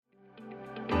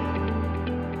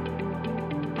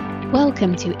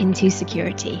Welcome to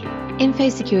IntoSecurity,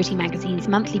 IntoSecurity magazine's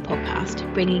monthly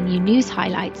podcast, bringing you news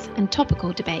highlights and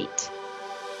topical debate.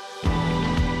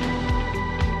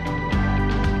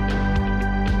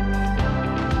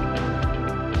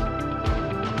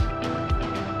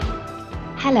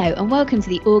 Hello and welcome to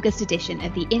the August edition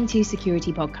of the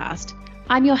IntoSecurity podcast.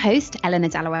 I'm your host, Eleanor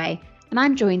Dallaway, and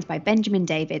I'm joined by Benjamin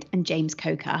David and James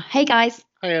Coker. Hey guys.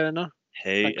 Hey Eleanor.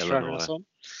 Hey Thanks Eleanor. for having us on.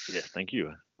 Yes, thank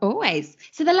you. Always.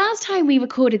 So the last time we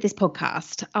recorded this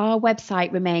podcast, our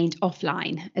website remained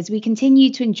offline as we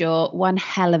continued to endure one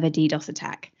hell of a DDoS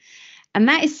attack. And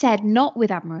that is said not with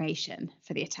admiration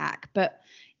for the attack, but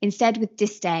instead with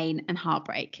disdain and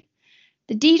heartbreak.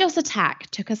 The DDoS attack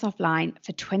took us offline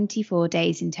for 24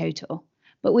 days in total,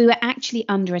 but we were actually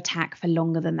under attack for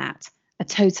longer than that, a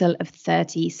total of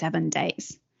 37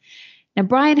 days. Now,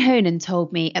 Brian Honan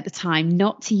told me at the time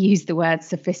not to use the word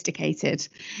sophisticated,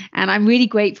 and I'm really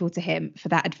grateful to him for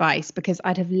that advice because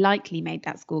I'd have likely made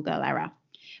that schoolgirl error.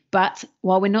 But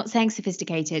while we're not saying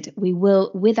sophisticated, we will,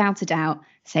 without a doubt,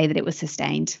 say that it was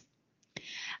sustained.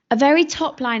 A very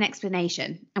top-line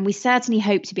explanation, and we certainly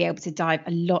hope to be able to dive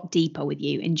a lot deeper with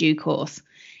you in due course,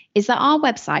 is that our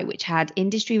website, which had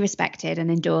industry-respected and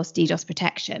endorsed DDoS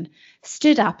protection,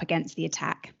 stood up against the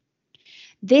attack.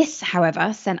 This,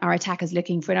 however, sent our attackers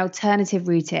looking for an alternative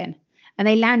route in, and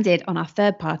they landed on our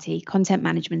third-party content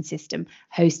management system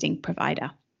hosting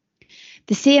provider.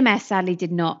 The CMS sadly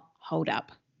did not hold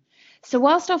up. So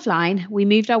whilst offline, we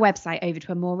moved our website over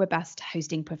to a more robust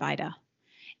hosting provider.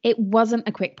 It wasn't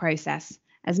a quick process,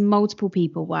 as multiple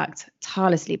people worked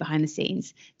tirelessly behind the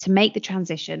scenes to make the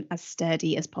transition as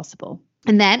sturdy as possible.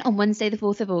 And then on Wednesday, the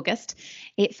 4th of August,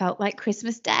 it felt like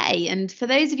Christmas Day. And for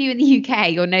those of you in the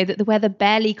UK, you'll know that the weather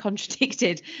barely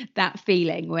contradicted that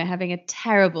feeling. We're having a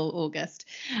terrible August.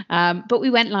 But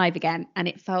we went live again, and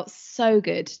it felt so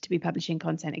good to be publishing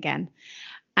content again.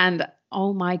 And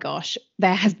oh my gosh,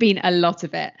 there has been a lot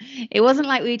of it. It wasn't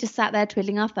like we just sat there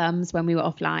twiddling our thumbs when we were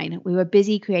offline. We were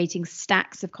busy creating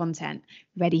stacks of content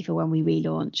ready for when we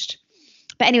relaunched.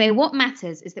 But anyway, what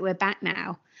matters is that we're back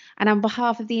now. And on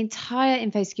behalf of the entire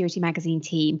IntoSecurity magazine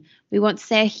team, we want to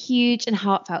say a huge and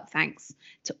heartfelt thanks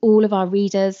to all of our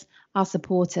readers, our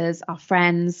supporters, our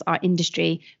friends, our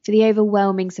industry for the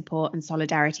overwhelming support and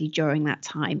solidarity during that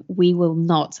time. We will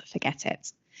not forget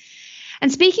it.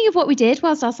 And speaking of what we did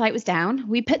whilst our site was down,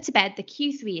 we put to bed the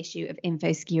Q3 issue of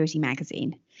IntoSecurity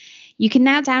magazine. You can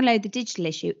now download the digital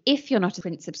issue if you're not a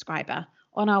print subscriber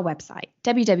on our website,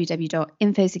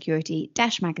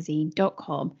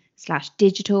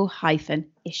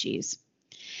 www.infosecurity-magazine.com/digital-issues.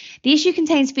 The issue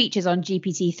contains features on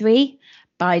GPT-3,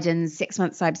 Biden's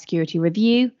 6-month cybersecurity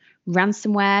review,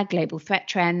 ransomware, global threat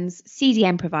trends,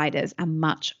 CDN providers, and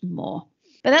much more.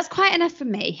 But that's quite enough for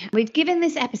me. We've given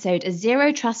this episode a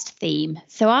zero trust theme.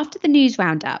 So after the news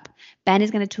roundup, Ben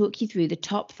is going to talk you through the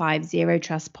top 5 zero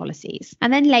trust policies.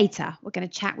 And then later, we're going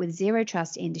to chat with zero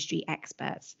trust industry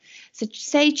experts. So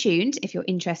stay tuned if you're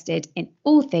interested in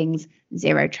all things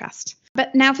zero trust.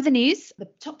 But now for the news, the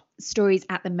top stories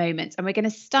at the moment. And we're going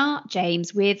to start,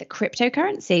 James, with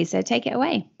cryptocurrency. So take it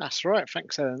away. That's right.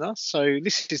 Thanks, Eleanor. So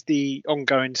this is the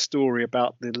ongoing story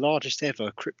about the largest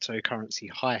ever cryptocurrency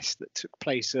heist that took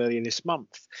place earlier this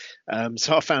month.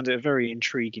 So I found it a very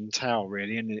intriguing tale,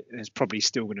 really, and there's probably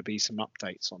still going to be some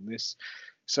updates on this.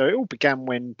 So it all began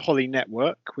when Poly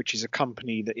Network, which is a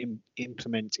company that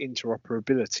implements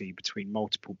interoperability between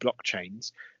multiple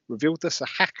blockchains, revealed that a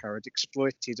hacker had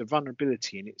exploited a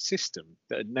vulnerability in its system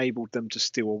that enabled them to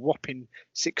steal a whopping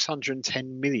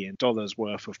 $610 million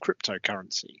worth of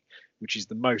cryptocurrency, which is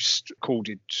the most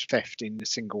recorded theft in a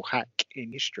single hack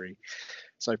in history.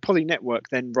 So Poly Network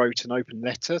then wrote an open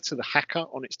letter to the hacker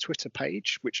on its Twitter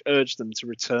page, which urged them to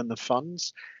return the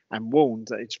funds and warned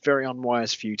that it's very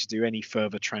unwise for you to do any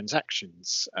further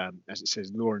transactions. As it says,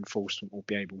 law enforcement will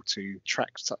be able to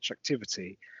track such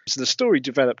activity. So the story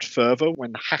developed further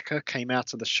when the hacker came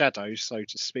out of the shadows, so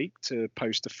to speak, to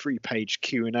post a 3-page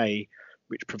Q&A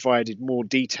which provided more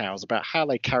details about how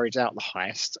they carried out the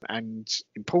heist. And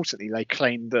importantly, they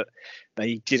claimed that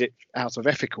they did it out of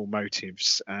ethical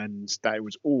motives and that it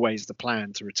was always the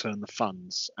plan to return the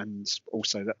funds, and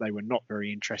also that they were not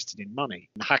very interested in money.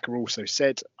 The hacker also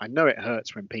said, "I know it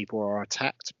hurts when people are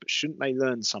attacked, but shouldn't they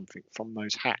learn something from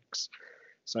those hacks?"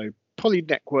 So Poly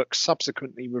Network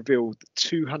subsequently revealed that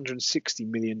 $260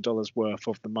 million worth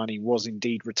of the money was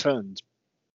indeed returned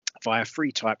via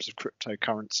 3 types of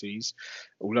cryptocurrencies,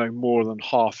 although more than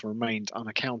half remained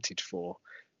unaccounted for.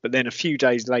 But then a few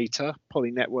days later,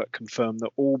 Poly Network confirmed that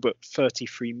all but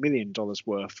 $33 million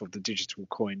worth of the digital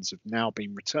coins have now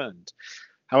been returned.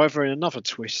 However, in another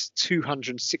twist,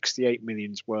 $268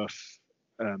 million worth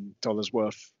dollars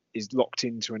worth is locked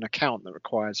into an account that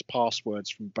requires passwords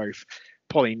from both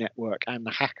Poly Network and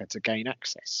the hacker to gain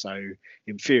access. So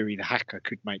in theory, the hacker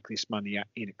could make this money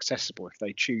inaccessible if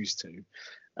they choose to.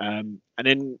 And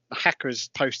then the hackers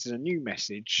posted a new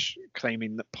message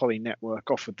claiming that Poly Network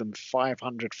offered them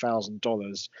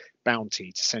 $500,000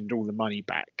 bounty to send all the money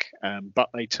back, but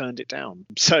they turned it down.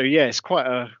 So yeah, it's quite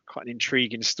an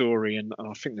intriguing story, and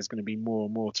I think there's going to be more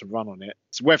and more to run on it.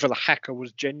 So whether the hacker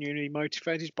was genuinely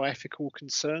motivated by ethical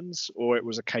concerns, or it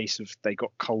was a case of they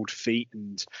got cold feet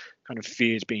and kind of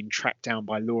feared being tracked down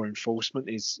by law enforcement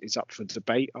is up for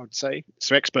debate, I would say.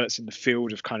 So experts in the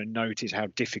field have kind of noted how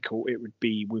difficult it would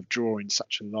be withdrawing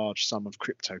such a large sum of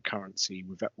cryptocurrency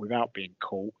without being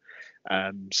caught.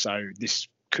 So this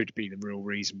could be the real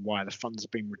reason why the funds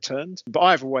have been returned. But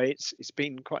either way, it's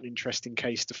been quite an interesting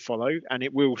case to follow, and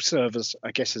it will serve as,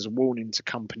 I guess, as a warning to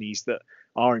companies that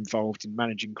are involved in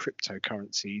managing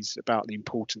cryptocurrencies about the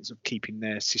importance of keeping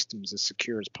their systems as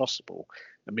secure as possible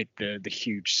amid the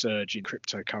huge surge in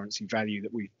cryptocurrency value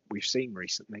that we've seen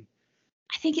recently.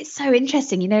 I think it's so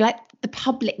interesting, like the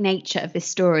public nature of this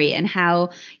story and how,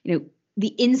 the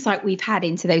insight we've had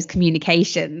into those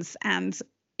communications and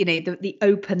the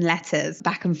open letters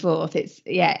back and forth. It's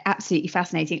absolutely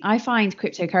fascinating. I find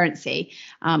cryptocurrency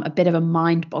a bit of a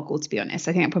mind boggle, to be honest.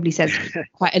 I think that probably says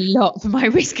quite a lot for my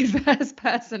risk averse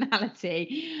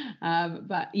personality.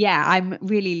 But yeah, I'm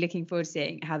really looking forward to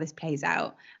seeing how this plays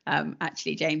out,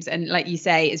 actually, James. And like you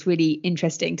say, it's really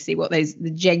interesting to see what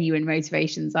the genuine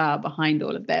motivations are behind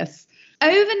all of this.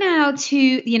 Over now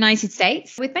to the United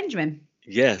States with Benjamin.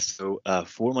 Yes, so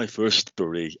for my first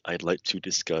story, I'd like to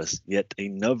discuss yet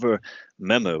another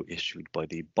memo issued by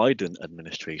the Biden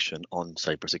administration on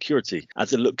cybersecurity,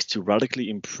 as it looks to radically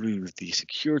improve the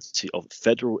security of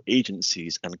federal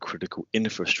agencies and critical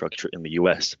infrastructure in the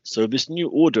US. So this new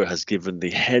order has given the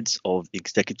heads of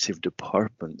executive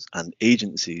departments and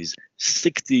agencies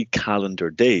 60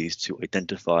 calendar days to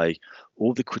identify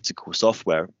all the critical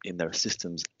software in their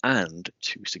systems and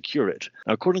to secure it.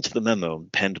 Now, according to the memo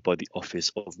penned by the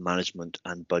Office of Management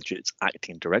and Budget's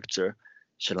acting director,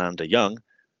 Shalanda Young,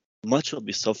 much of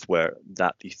the software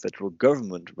that the federal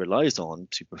government relies on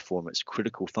to perform its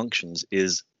critical functions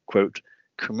is, quote,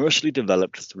 commercially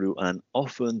developed through an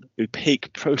often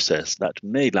opaque process that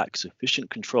may lack sufficient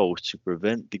controls to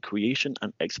prevent the creation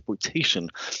and exploitation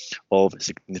of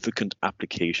significant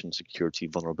application security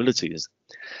vulnerabilities.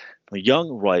 Now, Young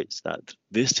writes that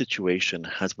this situation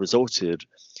has resulted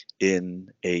in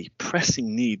a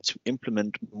pressing need to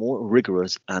implement more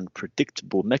rigorous and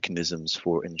predictable mechanisms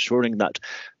for ensuring that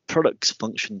products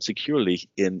function securely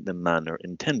in the manner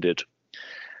intended.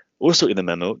 Also in the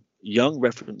memo, Young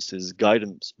references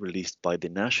guidance released by the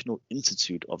National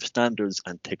Institute of Standards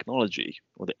and Technology,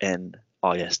 or the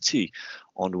NIST,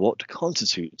 on what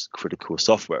constitutes critical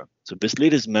software. So this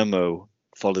latest memo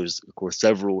follows, of course,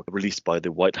 several released by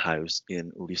the White House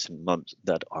in recent months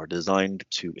that are designed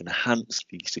to enhance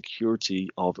the security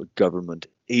of government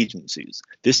agencies.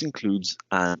 This includes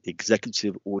an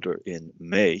executive order in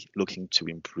May looking to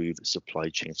improve supply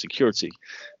chain security,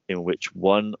 in which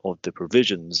one of the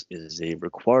provisions is a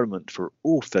requirement for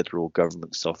all federal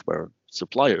government software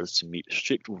suppliers to meet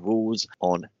strict rules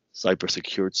on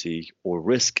cybersecurity or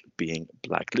risk being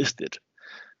blacklisted.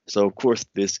 So, of course,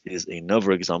 this is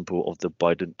another example of the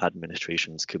Biden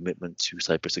administration's commitment to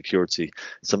cybersecurity,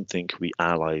 something we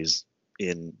analyze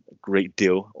in a great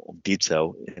deal of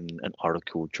detail in an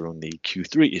article during the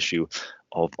Q3 issue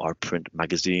of our print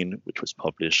magazine, which was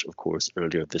published, of course,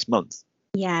 earlier this month.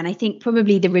 Yeah, and I think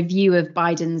probably the review of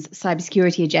Biden's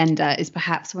cybersecurity agenda is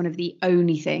perhaps one of the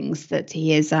only things that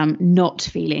he is not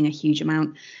feeling a huge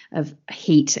amount of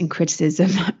heat and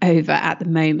criticism over at the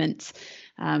moment.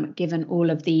 Given all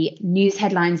of the news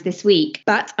headlines this week.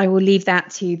 But I will leave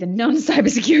that to the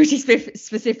non-cybersecurity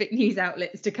specific news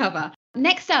outlets to cover.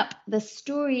 Next up, the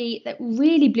story that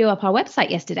really blew up our website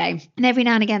yesterday. And every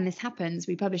now and again this happens.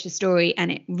 We publish a story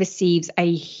and it receives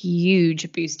a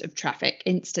huge boost of traffic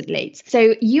instantly.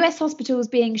 So US hospitals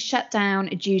being shut down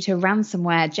due to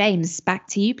ransomware. James, back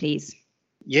to you, please.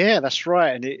 Yeah, that's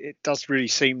right. And it does really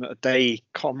seem that a day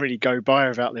can't really go by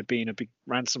without there being a big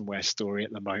ransomware story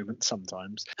at the moment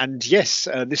sometimes. And yes,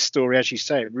 this story, as you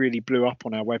say, it really blew up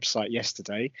on our website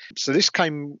yesterday. So this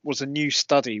was a new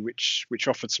study which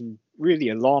offered some really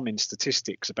alarming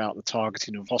statistics about the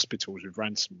targeting of hospitals with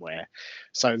ransomware.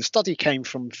 So the study came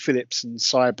from Philips and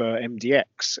Cyber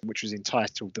MDX, which was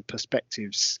entitled The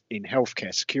Perspectives in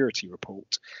Healthcare Security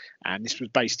Report. And this was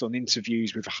based on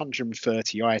interviews with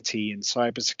 130 IT and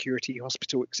cybersecurity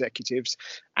hospital executives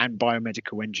and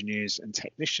biomedical engineers and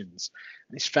technicians.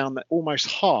 And it's found that almost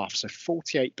half, so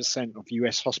 48% of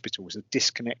US hospitals have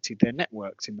disconnected their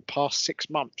networks in the past 6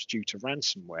 months due to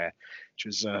ransomware, which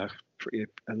was pretty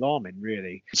alarming,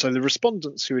 really. So the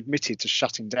respondents who admitted to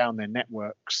shutting down their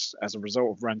networks as a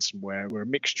result of ransomware were a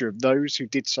mixture of those who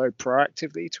did so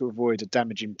proactively to avoid a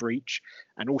damaging breach,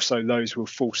 and also those who were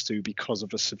forced to because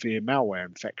of a severe malware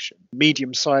infection.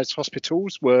 Medium-sized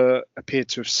hospitals appeared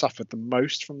to have suffered the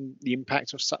most from the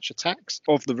impact of such attacks.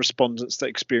 Of the respondents that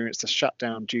experienced a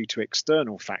shutdown due to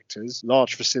external factors,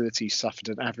 large facilities suffered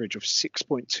an average of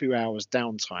 6.2 hours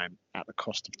downtime at the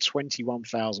cost of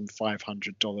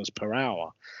 $21,500 per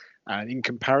hour. And in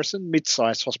comparison,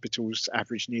 mid-sized hospitals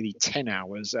averaged nearly 10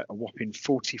 hours at a whopping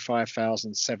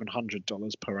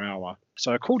 $45,700 per hour.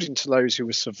 So according to those who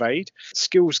were surveyed,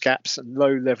 skills gaps and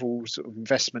low levels of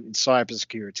investment in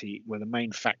cybersecurity were the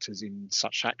main factors in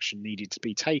such action needed to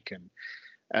be taken.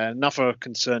 Another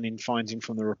concerning finding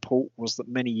from the report was that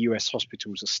many US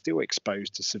hospitals are still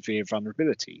exposed to severe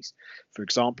vulnerabilities. For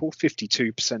example,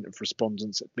 52% of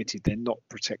respondents admitted they're not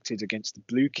protected against the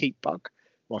blue keep bug,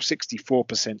 while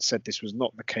 64% said this was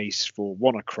not the case for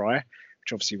WannaCry,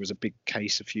 which obviously was a big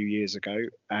case a few years ago,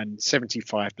 and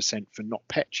 75% for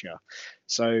NotPetya.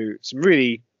 So some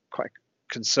really quite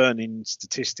concerning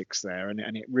statistics there, and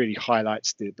it really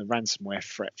highlights the ransomware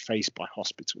threat faced by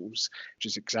hospitals, which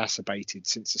has exacerbated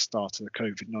since the start of the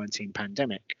COVID-19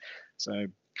 pandemic. So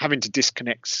having to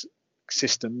disconnect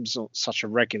systems on such a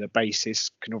regular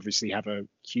basis can obviously have a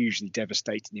hugely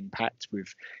devastating impact,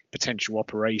 with potential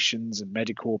operations and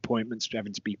medical appointments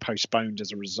having to be postponed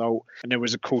as a result. And there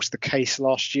was, of course, the case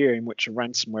last year in which a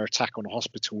ransomware attack on a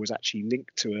hospital was actually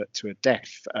linked to a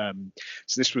death.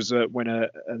 So this was when a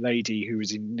lady who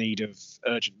was in need of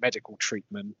urgent medical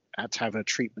treatment had to have her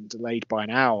treatment delayed by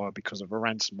an hour because of a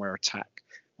ransomware attack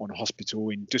on a hospital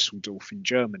in Düsseldorf in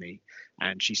Germany,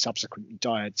 and she subsequently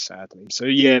died, sadly. So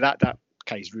yeah, that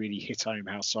case really hit home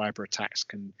how cyber attacks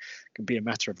can be a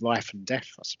matter of life and death,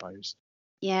 I suppose.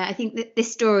 Yeah, I think that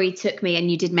this story took me,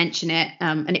 and you did mention it,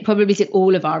 and it probably took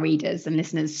all of our readers and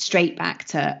listeners straight back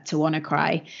to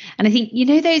WannaCry. And I think,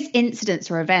 those incidents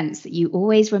or events that you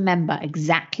always remember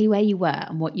exactly where you were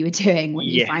and what you were doing when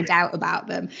you find out about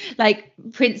them. Like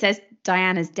Princess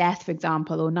Diana's death, for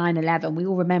example, or 9/11, we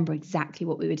all remember exactly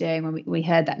what we were doing when we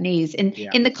heard that news. And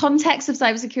in the context of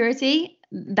cybersecurity,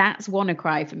 that's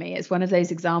WannaCry for me. It's one of those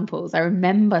examples. I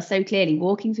remember so clearly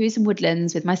walking through some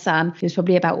woodlands with my son, who was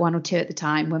probably about 1 or 2 at the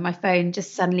time, when my phone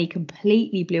just suddenly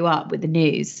completely blew up with the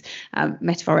news,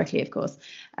 metaphorically, of course.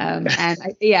 And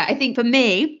I think for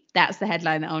me, that's the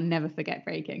headline that I'll never forget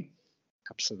breaking.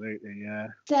 Absolutely, yeah.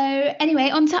 So anyway,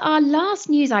 on to our last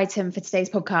news item for today's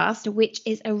podcast, which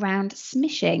is around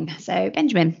smishing. So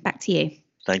Benjamin, back to you.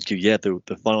 Thank you. Yeah, the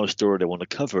final story I want to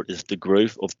cover is the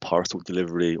growth of parcel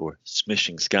delivery or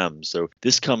smishing scams. So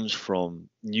this comes from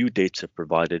new data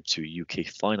provided to UK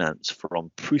Finance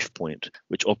from Proofpoint,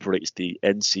 which operates the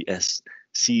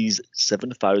NCSC's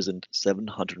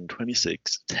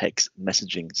 7726 text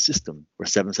messaging system, or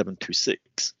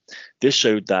 7726. This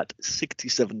showed that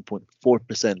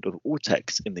 67.4% of all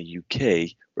texts in the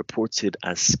UK reported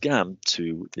as scam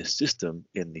to this system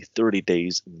in the 30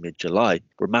 days mid-July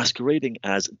were masquerading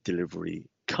as delivery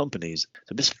companies.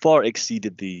 So this far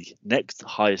exceeded the next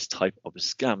highest type of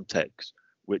scam text,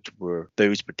 which were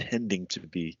those pretending to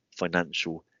be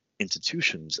financial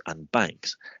institutions and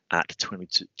banks at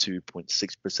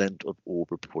 22.6% of all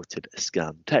reported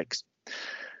scam texts.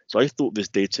 So I thought this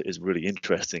data is really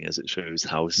interesting, as it shows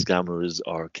how scammers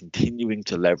are continuing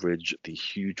to leverage the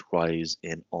huge rise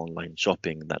in online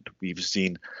shopping that we've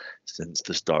seen since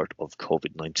the start of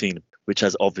COVID-19, which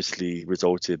has obviously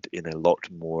resulted in a lot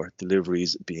more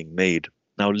deliveries being made.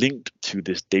 Now, linked to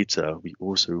this data, we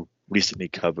also recently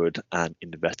covered an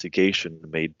investigation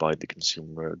made by the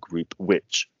consumer group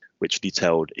which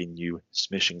detailed a new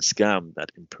smishing scam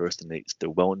that impersonates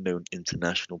the well-known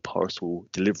international parcel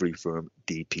delivery firm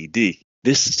DPD.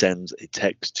 This sends a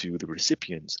text to the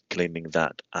recipients claiming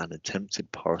that an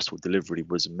attempted parcel delivery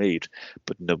was made,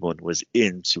 but no one was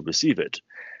in to receive it.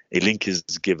 A link is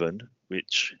given,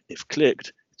 which, if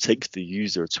clicked, takes the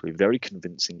user to a very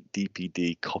convincing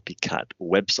DPD copycat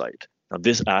website. Now,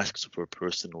 this asks for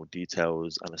personal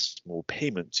details and a small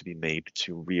payment to be made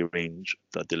to rearrange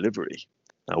the delivery.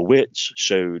 Now, which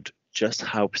showed just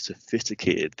how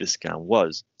sophisticated this scam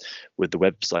was, with the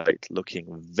website looking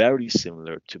very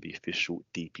similar to the official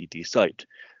DPD site,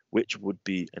 which would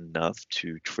be enough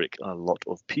to trick a lot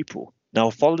of people. Now,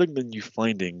 following the new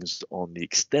findings on the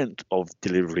extent of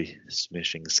delivery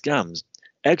smishing scams,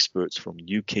 experts from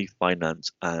UK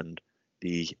Finance and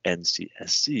the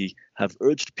NCSC have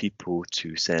urged people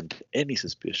to send any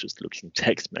suspicious looking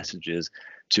text messages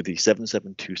to the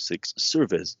 7726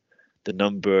 service. The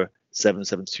number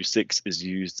 7726 is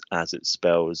used as it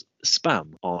spells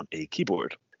spam on a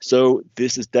keyboard. So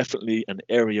this is definitely an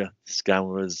area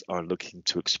scammers are looking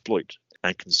to exploit,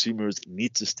 and consumers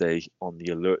need to stay on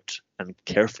the alert and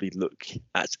carefully look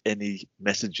at any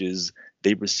messages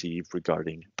they receive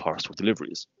regarding parcel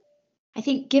deliveries. I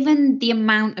think given the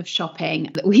amount of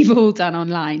shopping that we've all done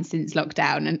online since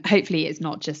lockdown, and hopefully it's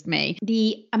not just me,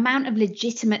 the amount of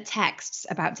legitimate texts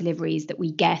about deliveries that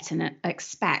we get and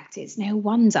expect, it's no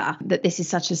wonder that this is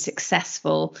such a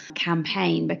successful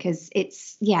campaign, because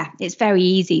it's very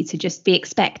easy to just be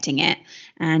expecting it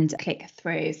and click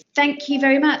through. Thank you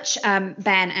very much,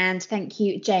 Ben, and thank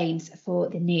you, James, for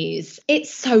the news.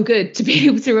 It's so good to be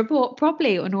able to report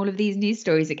properly on all of these news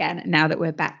stories again now that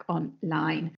we're back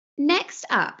online. Next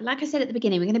up, like I said at the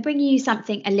beginning, we're going to bring you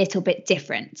something a little bit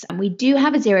different. And we do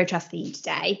have a Zero Trust theme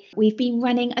today. We've been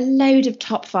running a load of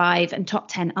top 5 and top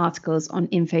 10 articles on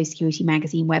IntoSecurity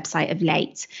magazine website of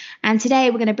late. And today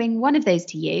we're going to bring one of those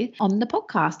to you on the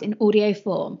podcast in audio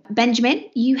form. Benjamin,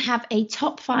 you have a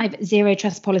top 5 Zero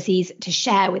Trust policies to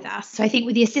share with us. So I think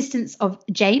with the assistance of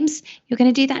James, you're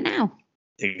going to do that now.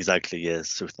 Exactly, yes.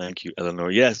 So thank you,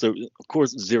 Eleanor. Yeah, so of course,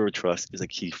 Zero Trust is a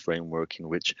key framework in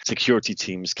which security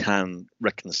teams can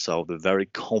reconcile the very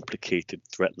complicated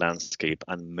threat landscape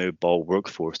and mobile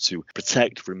workforce to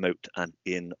protect remote and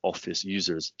in-office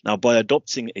users. Now, by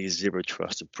adopting a Zero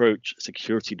Trust approach,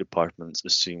 security departments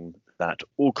assume that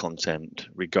all content,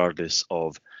 regardless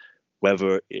of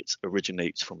whether it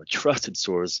originates from a trusted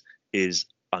source, is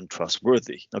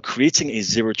untrustworthy. Now, creating a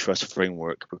Zero Trust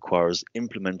framework requires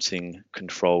implementing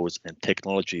controls and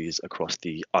technologies across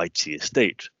the IT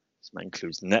estate. This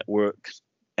includes networks,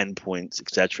 endpoints,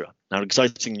 etc. Now, an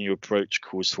exciting new approach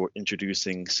calls for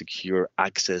introducing Secure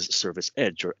Access Service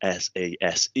Edge, or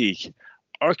SASE,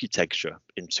 architecture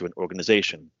into an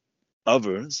organization.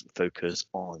 Others focus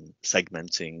on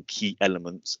segmenting key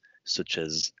elements such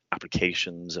as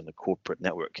applications and a corporate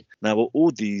network. Now, what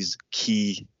all these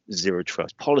key Zero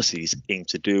Trust policies aim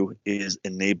to do is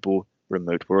enable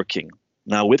remote working.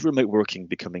 Now, with remote working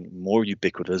becoming more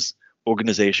ubiquitous,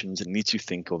 organizations need to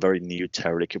think of very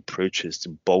neoteric approaches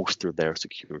to bolster their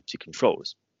security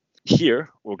controls. Here,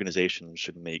 organizations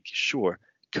should make sure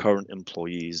current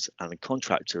employees and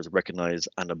contractors recognize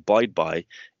and abide by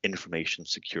information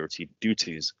security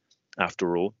duties.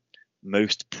 After all,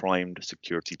 most primed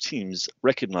security teams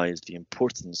recognize the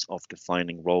importance of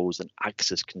defining roles and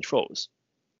access controls,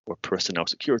 or personnel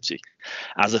security,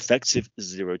 as effective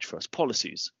Zero Trust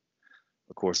policies.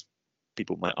 Of course,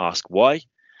 people might ask why.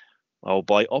 Well,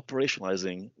 by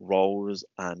operationalizing roles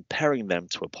and pairing them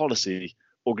to a policy,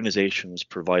 organizations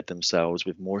provide themselves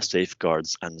with more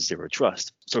safeguards and Zero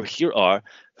Trust. So here are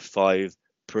 5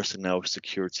 personnel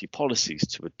security policies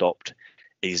to adopt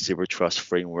a Zero Trust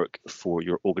framework for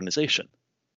your organization.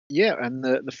 Yeah, and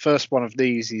the first one of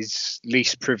these is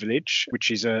least privilege,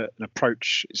 which is an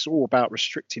approach. It's all about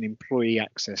restricting employee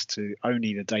access to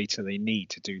only the data they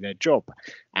need to do their job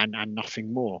and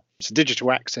nothing more. So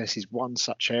digital access is one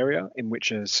such area in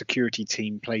which a security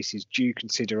team places due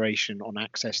consideration on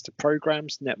access to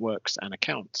programs, networks and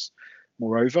accounts.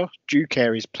 Moreover, due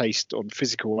care is placed on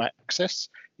physical access,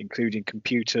 including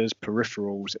computers,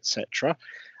 peripherals, etc.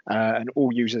 And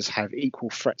all users have equal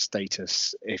threat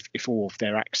status if all of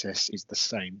their access is the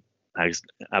same.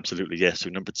 Absolutely, yes.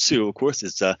 So number 2, of course,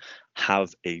 is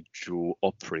have a dual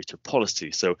operator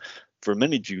policy. So for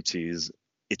many duties,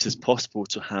 it is possible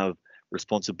to have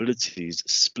responsibilities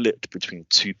split between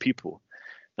 2 people.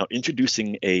 Now,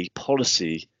 introducing a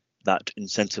policy that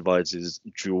incentivizes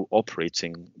dual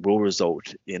operating will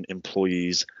result in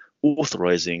employees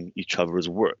authorizing each other's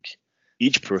work.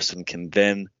 Each person can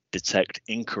then detect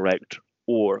incorrect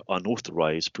or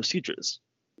unauthorized procedures.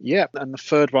 Yeah, and the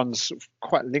third one's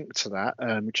quite linked to that,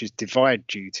 which is divide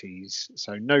duties.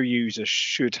 So no user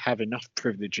should have enough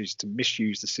privileges to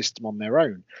misuse the system on their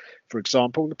own. For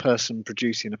example, the person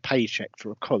producing a paycheck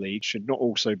for a colleague should not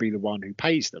also be the one who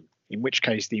pays them, in which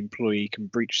case the employee can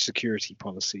breach security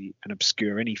policy and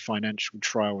obscure any financial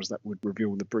trials that would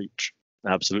reveal the breach.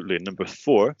 Absolutely. And number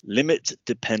 4, limit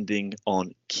depending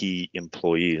on key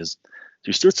employees.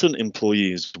 So certain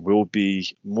employees will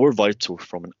be more vital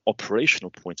from an operational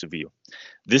point of view.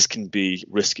 This can be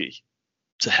risky.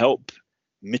 To help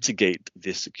mitigate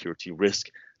this security risk,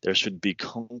 there should be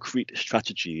concrete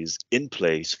strategies in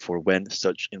place for when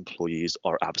such employees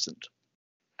are absent.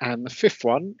 And the fifth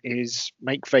one is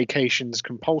make vacations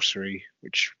compulsory,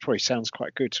 which probably sounds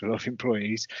quite good to a lot of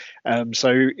employees.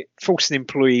 So forcing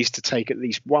employees to take at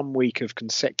least 1 week of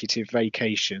consecutive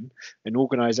vacation, an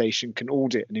organisation can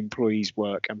audit an employee's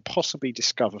work and possibly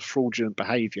discover fraudulent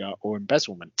behaviour or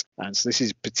embezzlement. And so this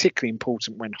is particularly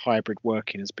important when hybrid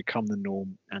working has become the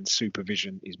norm and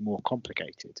supervision is more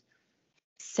complicated.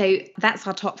 So that's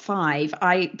our top 5.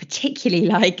 I particularly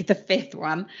like the 5th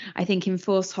one. I think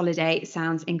enforced holiday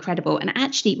sounds incredible. And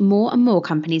actually, more and more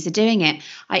companies are doing it.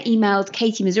 I emailed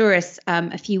Katie Mazouris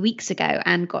a few weeks ago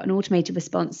and got an automated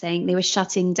response saying they were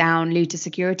shutting down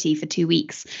IntoSecurity for 2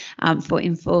 weeks for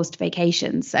enforced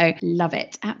vacations. So love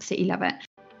it. Absolutely love it.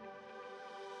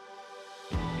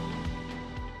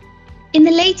 In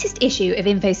the latest issue of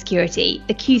IntoSecurity,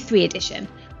 the Q3 edition,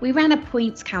 we ran a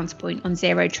points counterpoint on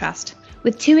zero trust,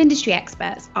 with 2 industry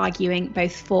experts arguing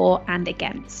both for and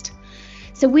against.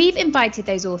 So we've invited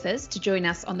those authors to join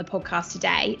us on the podcast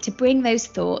today to bring those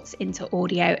thoughts into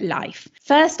audio life.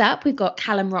 First up, we've got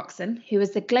Callum Roxon, who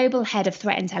is the Global Head of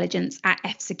Threat Intelligence at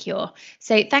F-Secure.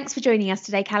 So thanks for joining us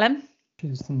today, Callum.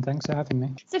 And thanks for having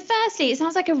me. So firstly, it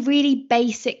sounds like a really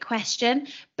basic question,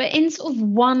 but in sort of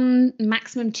 1,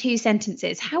 maximum 2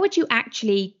 sentences, how would you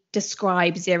actually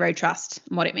describe zero trust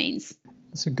and what it means?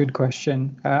 That's a good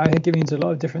question. I think it means a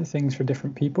lot of different things for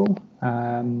different people.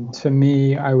 For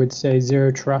me, I would say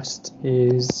zero trust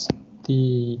is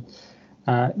the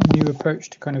new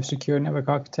approach to kind of secure network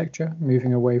architecture,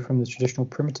 moving away from the traditional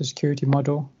perimeter security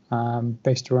model,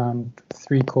 based around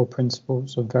 3 core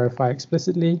principles of verify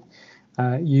explicitly,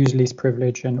 use least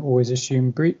privilege, and always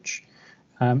assume breach.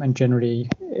 And generally,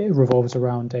 it revolves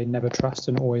around a never trust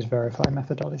and always verify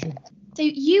methodology. So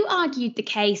you argued the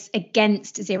case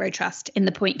against zero trust in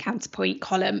the point counterpoint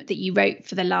column that you wrote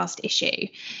for the last issue.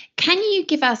 Can you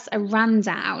give us a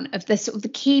rundown of the sort of the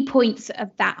key points of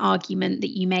that argument that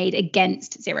you made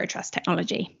against zero trust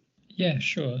technology? Yeah,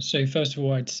 sure. So first of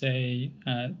all, I'd say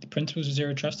the principles of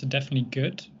zero trust are definitely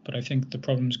good, but I think the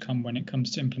problems come when it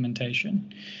comes to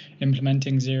implementation.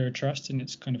 Implementing zero trust in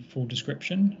its kind of full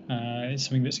description is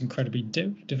something that's incredibly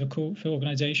difficult for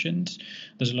organizations.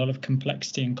 There's a lot of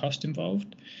complexity and cost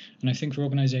involved. And I think for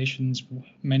organizations,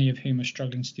 many of whom are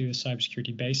struggling to do the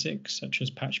cybersecurity basics, such as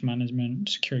patch management,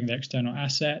 securing their external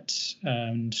assets,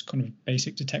 and kind of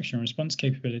basic detection and response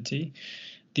capability,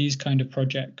 these kind of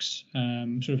projects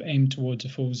sort of aim towards a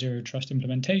full zero trust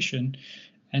implementation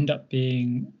end up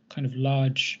being kind of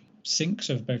large sinks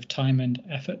of both time and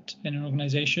effort in an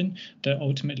organization that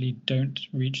ultimately don't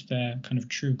reach their kind of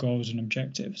true goals and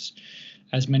objectives.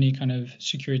 As many kind of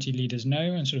security leaders know,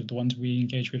 and sort of the ones we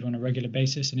engage with on a regular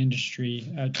basis in industry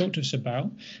talk to us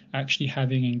about, actually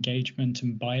having engagement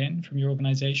and buy-in from your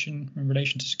organization in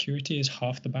relation to security is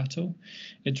half the battle.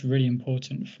 It's really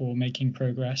important for making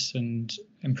progress and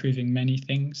improving many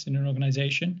things in an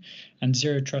organization. And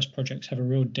zero trust projects have a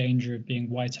real danger of being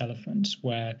white elephants,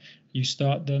 where you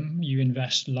start them, you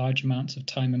invest large amounts of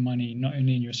time and money, not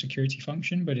only in your security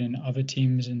function, but in other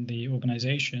teams in the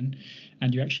organization,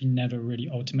 and you actually never really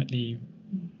ultimately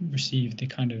receive the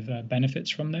kind of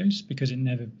benefits from those, because it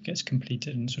never gets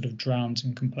completed and sort of drowns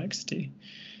in complexity.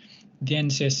 The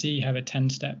NCSC have a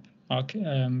 10-step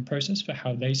process for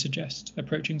how they suggest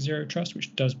approaching zero trust,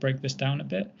 which does break this down a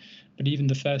bit. But even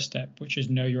the first step, which is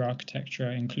know your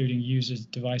architecture, including users,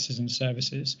 devices, and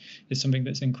services, is something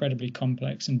that's incredibly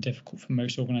complex and difficult for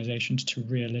most organizations to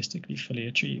realistically fully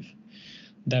achieve.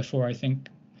 Therefore, I think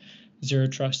zero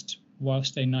trust,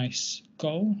 whilst a nice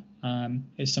goal,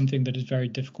 is something that is very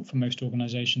difficult for most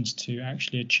organizations to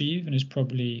actually achieve, and is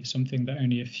probably something that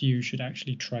only a few should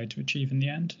actually try to achieve in the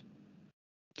end.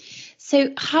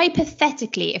 So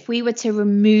hypothetically, if we were to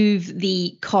remove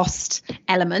the cost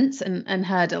elements and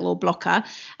hurdle or blocker,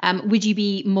 would you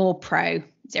be more pro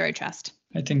zero trust?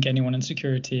 I think anyone in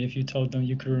security, if you told them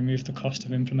you could remove the cost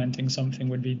of implementing something,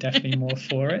 would be definitely more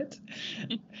for it.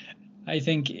 I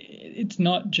think it's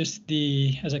not just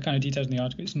as I kind of detailed in the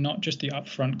article, it's not just the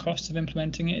upfront cost of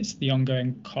implementing it, it's the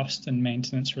ongoing cost and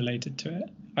maintenance related to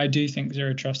it. I do think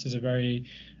zero trust is a very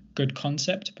good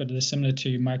concept, but it is similar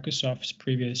to Microsoft's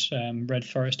previous Red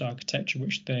Forest architecture,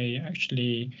 which they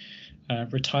actually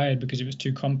retired because it was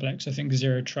too complex. I think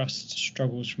zero trust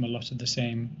struggles from a lot of the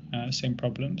same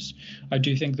problems. I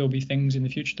do think there'll be things in the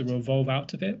future that will evolve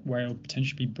out of it, where it'll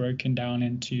potentially be broken down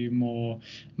into more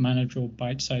manageable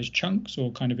bite-sized chunks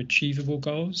or kind of achievable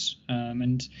goals.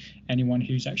 And anyone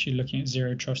who's actually looking at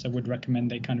zero trust, I would recommend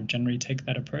they kind of generally take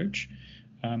that approach.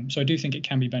 So I do think it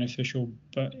can be beneficial,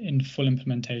 but in full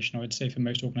implementation, I would say for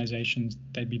most organizations,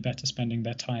 they'd be better spending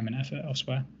their time and effort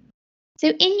elsewhere. So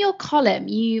in your column,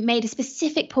 you made a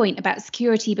specific point about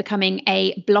security becoming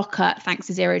a blocker thanks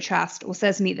to zero trust, or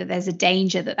certainly that there's a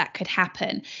danger that could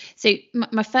happen. So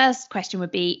my first question would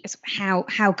be, how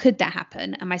could that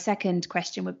happen? And my second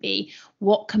question would be,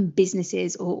 what can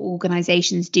businesses or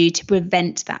organizations do to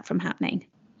prevent that from happening?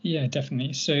 Yeah,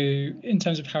 definitely. So in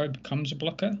terms of how it becomes a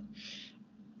blocker,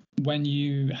 when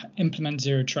you implement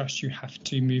zero trust, you have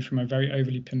to move from a very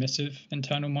overly permissive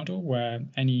internal model where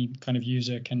any kind of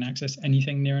user can access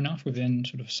anything near enough within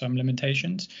sort of some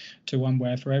limitations, to one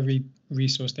where for every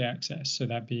resource they access, so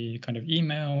that be kind of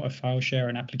email, a file share,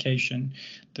 an application,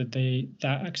 that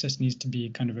access needs to be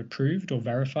kind of approved or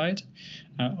verified.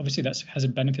 Obviously, that has a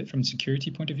benefit from a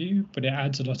security point of view, but it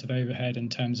adds a lot of overhead in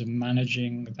terms of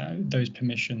managing those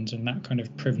permissions and that kind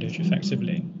of privilege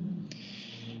effectively.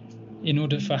 In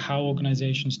order for how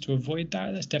organizations to avoid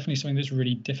that, that's definitely something that's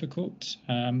really difficult.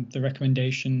 The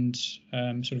recommendations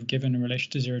sort of given in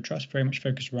relation to zero trust very much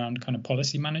focus around kind of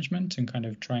policy management and kind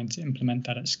of trying to implement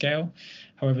that at scale.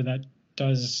 However,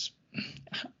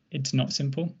 it's not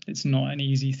simple. It's not an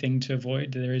easy thing to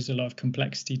avoid. There is a lot of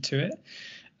complexity to it.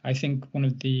 I think one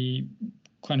of the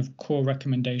kind of core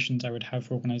recommendations I would have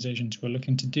for organizations who are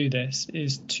looking to do this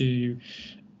is to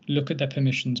look at their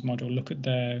permissions model, look at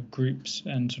their groups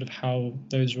and sort of how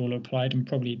those are all applied, and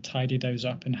probably tidy those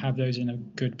up and have those in a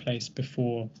good place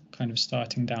before kind of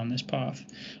starting down this path.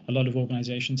 A lot of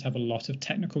organizations have a lot of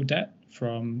technical debt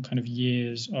from kind of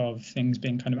years of things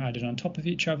being kind of added on top of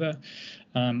each other.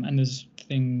 And there's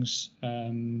things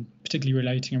particularly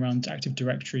relating around Active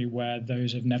Directory where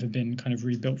those have never been kind of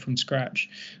rebuilt from scratch,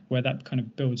 where that kind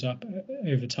of builds up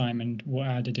over time and will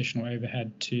add additional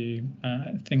overhead to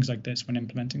things like this when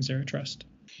implementing zero trust.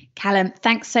 Callum,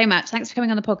 thanks so much. Thanks for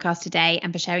coming on the podcast today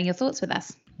and for sharing your thoughts with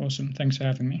us. Awesome. Thanks for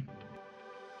having me.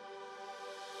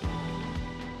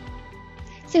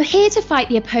 So here to fight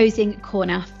the opposing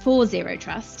corner for zero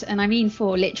trust, and I mean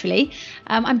for literally,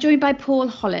 I'm joined by Paul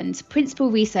Holland,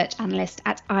 Principal Research Analyst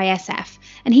at ISF,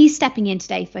 and he's stepping in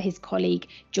today for his colleague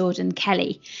Jordan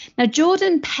Kelly. Now,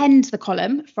 Jordan penned the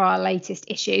column for our latest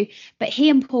issue, but he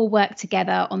and Paul worked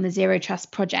together on the Zero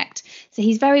Trust project, so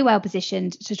he's very well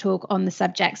positioned to talk on the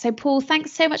subject. So Paul,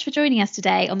 thanks so much for joining us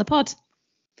today on the pod.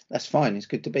 That's fine, it's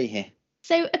good to be here.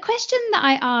 So a question that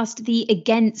I asked the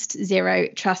Against Zero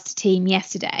Trust team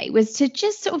yesterday was to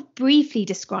just sort of briefly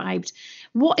describe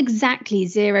what exactly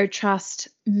zero trust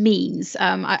means.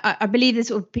 I believe there's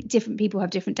sort of different people have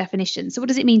different definitions. So what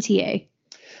does it mean to you?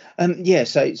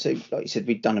 So like you said,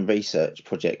 we've done a research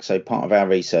project. So part of our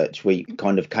research, we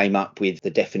kind of came up with the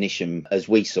definition as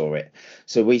we saw it.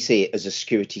 So we see it as a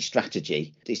security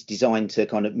strategy. It's designed to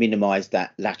kind of minimise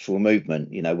that lateral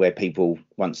movement, where people,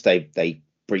 once they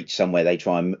breach somewhere, they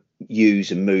try and use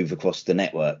and move across the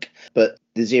network. But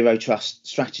the zero trust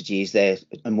strategy is there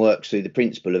and works through the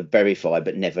principle of verify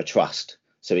but never trust.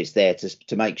 So it's there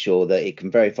to make sure that it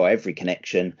can verify every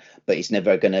connection, but it's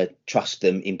never going to trust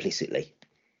them implicitly.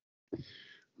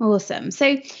 Awesome.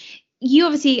 So you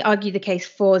obviously argue the case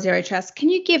for zero trust. Can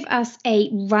you give us a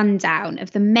rundown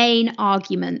of the main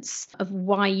arguments of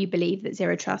why you believe that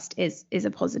zero trust is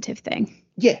a positive thing?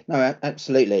 Yeah, no,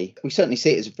 absolutely. We certainly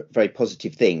see it as a very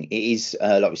positive thing. It is,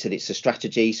 like we said, it's a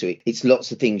strategy. So it's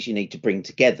lots of things you need to bring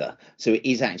together. So it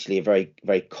is actually a very,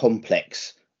 very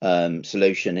complex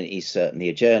solution, and it is certainly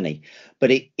a journey.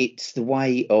 But it's the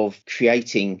way of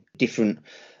creating different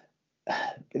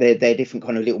they're different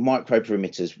kind of little micro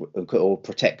perimeters or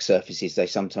protect surfaces, they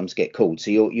sometimes get called.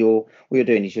 So what you're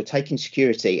doing is you're taking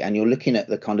security and you're looking at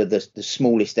the kind of the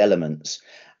smallest elements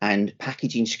and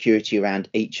packaging security around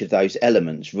each of those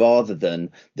elements, rather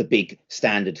than the big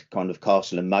standard kind of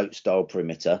castle and moat style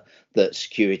perimeter that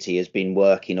security has been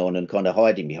working on and kind of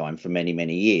hiding behind for many,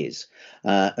 many years.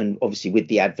 And obviously with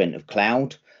the advent of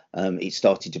cloud, it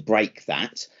started to break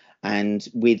that. And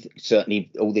with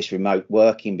certainly all this remote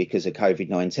working because of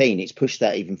COVID-19, it's pushed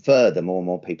that even further. More and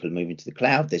more people are moving to the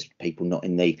cloud. There's people not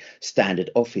in the standard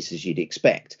office as you'd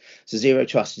expect. So zero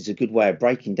trust is a good way of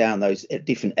breaking down those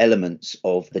different elements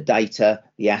of the data,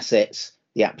 the assets,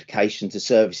 the applications, the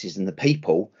services and the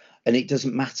people. And it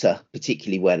doesn't matter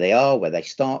particularly where they are, where they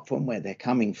start from, where they're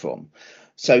coming from.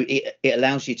 So it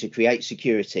allows you to create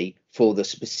security for the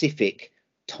specific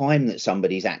time that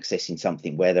somebody's accessing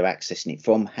something, where they're accessing it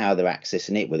from, how they're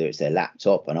accessing it, whether it's their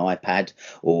laptop, an iPad,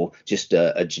 or just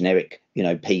a generic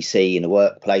PC in a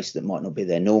workplace that might not be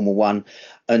their normal one.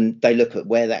 And they look at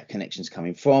where that connection's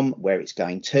coming from, where it's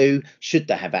going to, should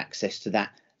they have access to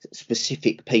that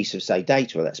specific piece of, say,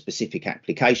 data or that specific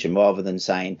application, rather than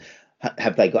saying,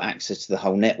 Have they got access to the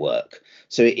whole network?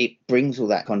 So it brings all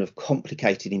that kind of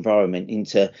complicated environment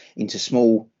into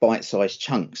small bite-sized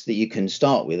chunks that you can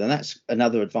start with. And that's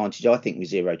another advantage, I think, with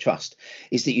Zero Trust,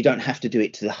 is that you don't have to do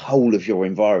it to the whole of your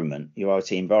environment, your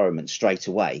IT environment, straight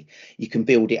away. You can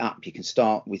build it up. You can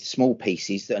start with small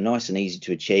pieces that are nice and easy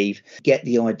to achieve. Get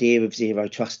the idea of Zero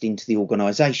Trust into the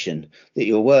organisation that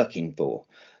you're working for,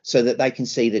 so that they can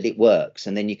see that it works,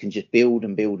 and then you can just build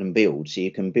and build and build. So you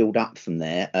can build up from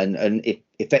there and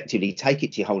effectively take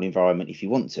it to your whole environment if you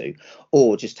want to,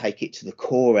 or just take it to the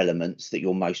core elements that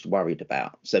you're most worried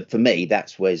about. So for me,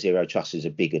 that's where Zero Trust is a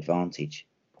big advantage.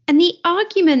 And the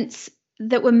arguments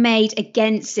that were made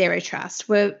against Zero Trust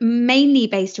were mainly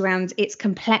based around its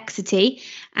complexity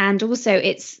and also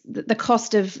its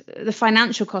the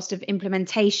financial cost of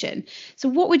implementation. So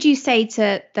what would you say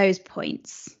to those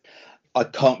points? I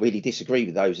can't really disagree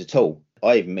with those at all.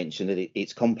 I even mentioned that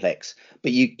it's complex,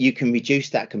 but you can reduce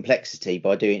that complexity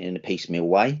by doing it in a piecemeal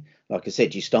way. Like I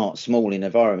said, you start small in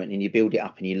environment and you build it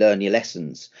up and you learn your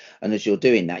lessons. And as you're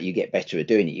doing that, you get better at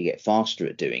doing it. You get faster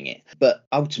at doing it. But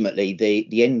ultimately,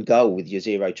 the end goal with your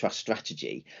Zero Trust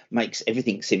strategy makes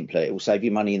everything simpler. It will save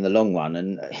you money in the long run.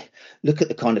 And look at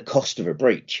the kind of cost of a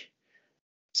breach.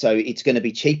 So it's going to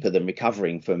be cheaper than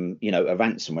recovering from, a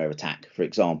ransomware attack, for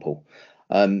example.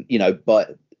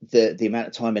 But the amount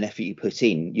of time and effort you put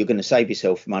in, you're going to save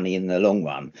yourself money in the long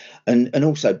run. And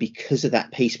also because of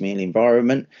that piecemeal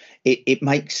environment, it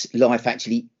makes life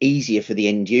actually easier for the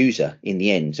end user in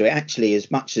the end. So it actually, as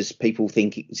much as people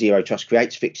think Zero Trust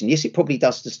creates friction, yes, it probably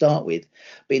does to start with,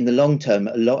 but in the long term,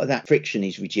 a lot of that friction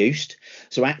is reduced.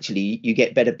 So actually you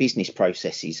get better business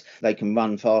processes. They can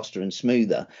run faster and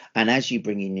smoother. And as you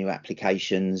bring in new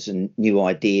applications and new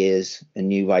ideas and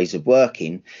new ways of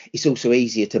working, it's also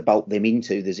easier to bolt them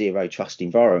into the Zero Trust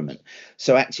environment.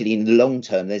 So actually in the long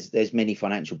term, there's many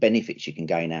financial benefits you can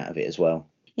gain out of it as well.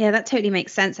 Yeah, that totally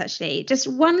makes sense, actually. Just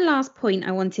one last point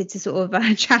I wanted to sort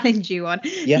of challenge you on.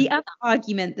 Yeah. The other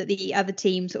argument that the other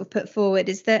team sort of put forward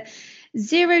is that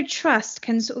Zero Trust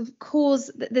can sort of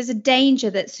there's a danger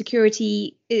that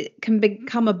security can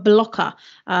become a blocker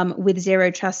with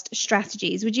Zero Trust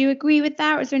strategies. Would you agree with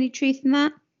that? Or is there any truth in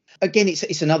that? Again,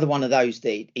 it's another one of those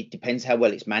that it depends how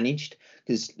well it's managed,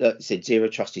 because like I said, Zero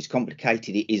Trust is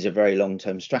complicated. It is a very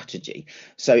long-term strategy.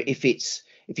 So if it's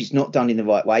not done in the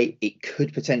right way, it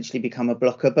could potentially become a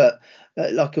blocker. But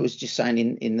like I was just saying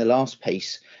in the last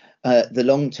piece, the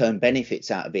long-term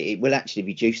benefits out of it will actually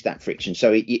reduce that friction.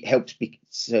 So it helps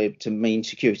to mean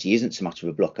security isn't so much of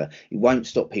a blocker. It won't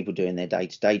stop people doing their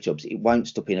day-to-day jobs. It won't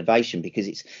stop innovation, because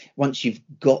it's once you've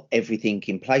got everything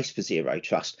in place for Zero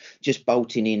Trust, just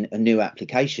bolting in a new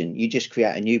application, you just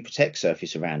create a new protect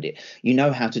surface around it. You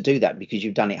know how to do that because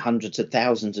you've done it hundreds of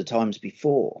thousands of times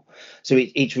before. So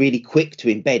it's really quick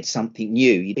to embed something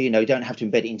new. You don't have to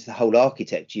embed it into the whole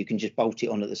architecture. You can just bolt it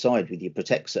on at the side with your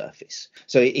protect surface.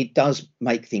 So it does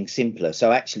make things simpler.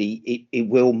 So actually it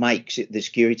will make the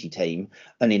security team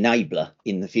an enabler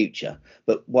in the future.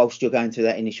 But whilst you're going through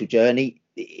that initial journey,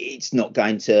 it's not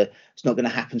going to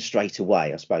happen straight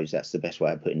away. I suppose that's the best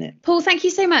way of putting it. Paul, thank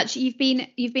you so much. You've been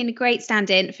a great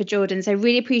stand-in for Jordan, so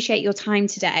really appreciate your time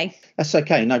today. That's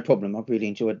okay, no problem. I've really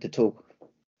enjoyed the talk.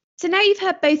 So now you've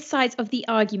heard both sides of the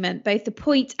argument, both the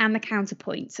point and the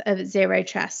counterpoint of Zero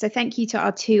Trust. So thank you to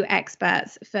our two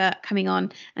experts for coming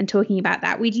on and talking about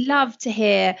that. We'd love to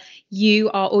hear you,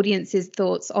 our audience's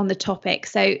thoughts on the topic.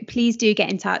 So please do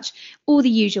get in touch, all the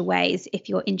usual ways, if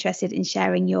you're interested in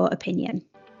sharing your opinion.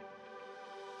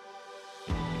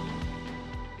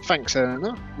 Thanks,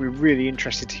 Eleanor. We're really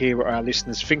interested to hear what our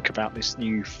listeners think about this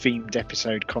new themed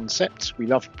episode concept. We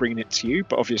love bringing it to you,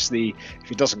 but obviously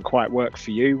if it doesn't quite work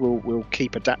for you, we'll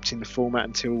keep adapting the format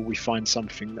until we find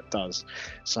something that does.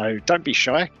 So don't be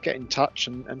shy, get in touch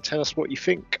and tell us what you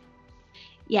think.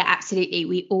 Yeah, absolutely.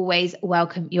 We always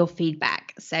welcome your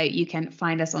feedback. So you can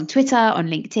find us on Twitter, on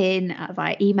LinkedIn,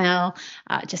 via email.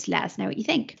 Just let us know what you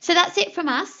think. So that's it from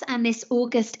us and this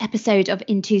August episode of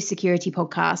IntoSecurity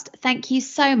podcast. Thank you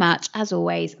so much, as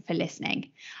always, for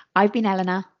listening. I've been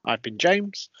Eleanor. I've been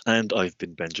James. And I've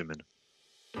been Benjamin.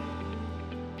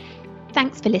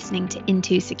 Thanks for listening to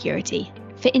IntoSecurity.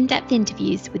 For in-depth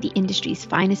interviews with the industry's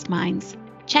finest minds,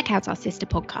 check out our sister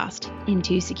podcast,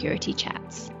 IntoSecurity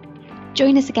Chats.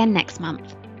 Join us again next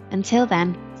month. Until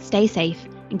then, stay safe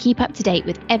and keep up to date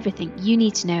with everything you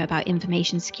need to know about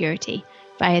information security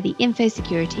via the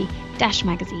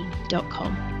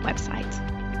IntoSecurity-magazine.com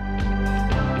website.